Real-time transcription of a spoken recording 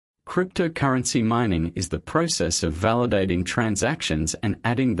Cryptocurrency mining is the process of validating transactions and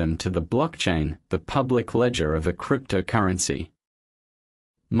adding them to the blockchain, the public ledger of a cryptocurrency.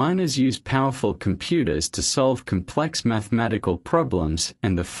 Miners use powerful computers to solve complex mathematical problems,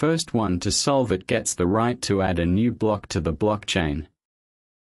 and the first one to solve it gets the right to add a new block to the blockchain.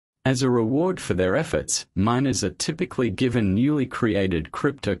 As a reward for their efforts, miners are typically given newly created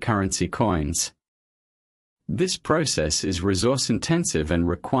cryptocurrency coins. This process is resource-intensive and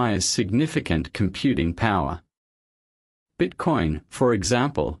requires significant computing power. Bitcoin, for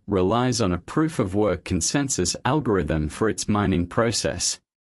example, relies on a proof-of-work consensus algorithm for its mining process.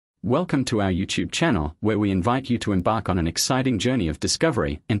 Welcome to our YouTube channel, where we invite you to embark on an exciting journey of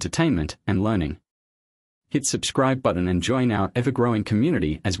discovery, entertainment, and learning. Hit subscribe button and join our ever-growing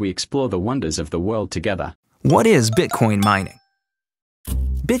community as we explore the wonders of the world together. What is Bitcoin mining?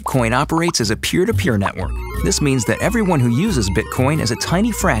 Bitcoin operates as a peer-to-peer network. This means that everyone who uses Bitcoin is a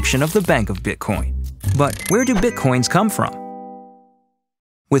tiny fraction of the bank of Bitcoin. But where do Bitcoins come from?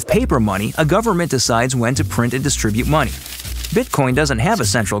 With paper money, a government decides when to print and distribute money. Bitcoin doesn't have a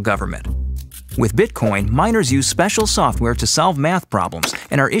central government. With Bitcoin, miners use special software to solve math problems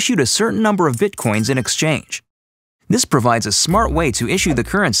and are issued a certain number of Bitcoins in exchange. This provides a smart way to issue the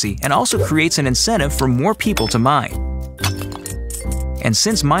currency and also creates an incentive for more people to mine. And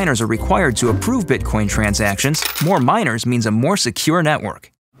since miners are required to approve Bitcoin transactions, more miners means a more secure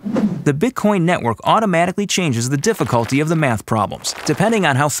network. The Bitcoin network automatically changes the difficulty of the math problems, depending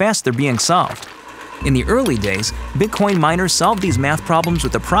on how fast they're being solved. In the early days, Bitcoin miners solved these math problems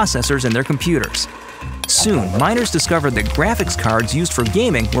with the processors in their computers. Soon, miners discovered that graphics cards used for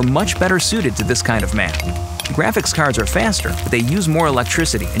gaming were much better suited to this kind of math. Graphics cards are faster, but they use more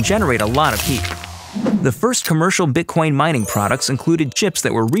electricity and generate a lot of heat. The first commercial Bitcoin mining products included chips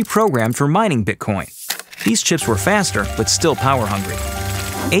that were reprogrammed for mining Bitcoin. These chips were faster, but still power-hungry.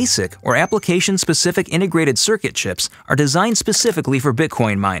 ASIC, or Application-Specific Integrated Circuit chips, are designed specifically for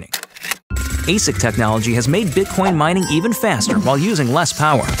Bitcoin mining. ASIC technology has made Bitcoin mining even faster while using less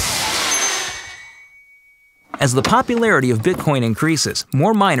power. As the popularity of Bitcoin increases,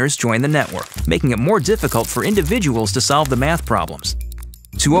 more miners join the network, making it more difficult for individuals to solve the math problems.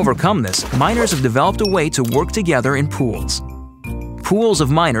 To overcome this, miners have developed a way to work together in pools. Pools of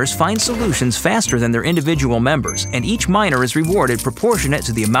miners find solutions faster than their individual members, and each miner is rewarded proportionate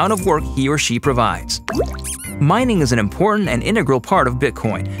to the amount of work he or she provides. Mining is an important and integral part of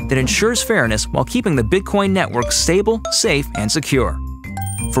Bitcoin that ensures fairness while keeping the Bitcoin network stable, safe, and secure.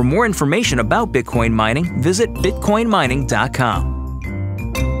 For more information about Bitcoin mining, visit bitcoinmining.com.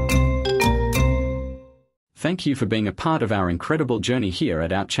 Thank you for being a part of our incredible journey here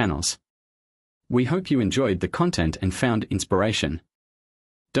at Our Channels. We hope you enjoyed the content and found inspiration.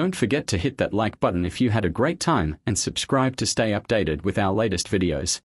 Don't forget to hit that like button if you had a great time and subscribe to stay updated with our latest videos.